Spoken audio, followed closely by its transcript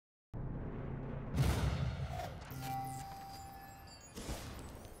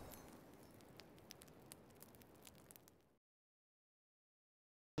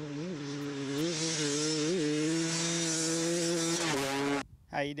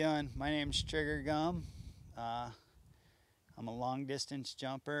How you doing? My name's Triger Gum. I'm a long distance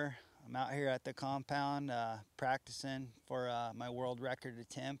jumper. I'm out here at the compound practicing for my world record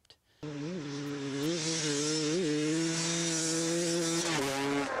attempt. If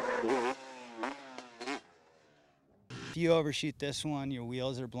you overshoot this one, your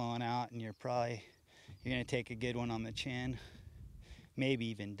wheels are blowing out and you're gonna take a good one on the chin, maybe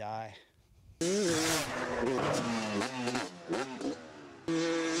even die.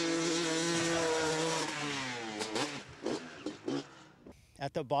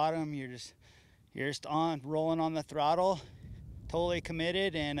 At the bottom, you're just rolling on the throttle, totally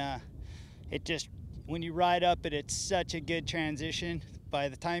committed, and when you ride up it, it's such a good transition. By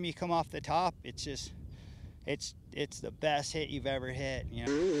the time you come off the top, it's the best hit you've ever hit, you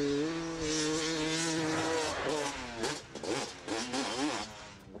know?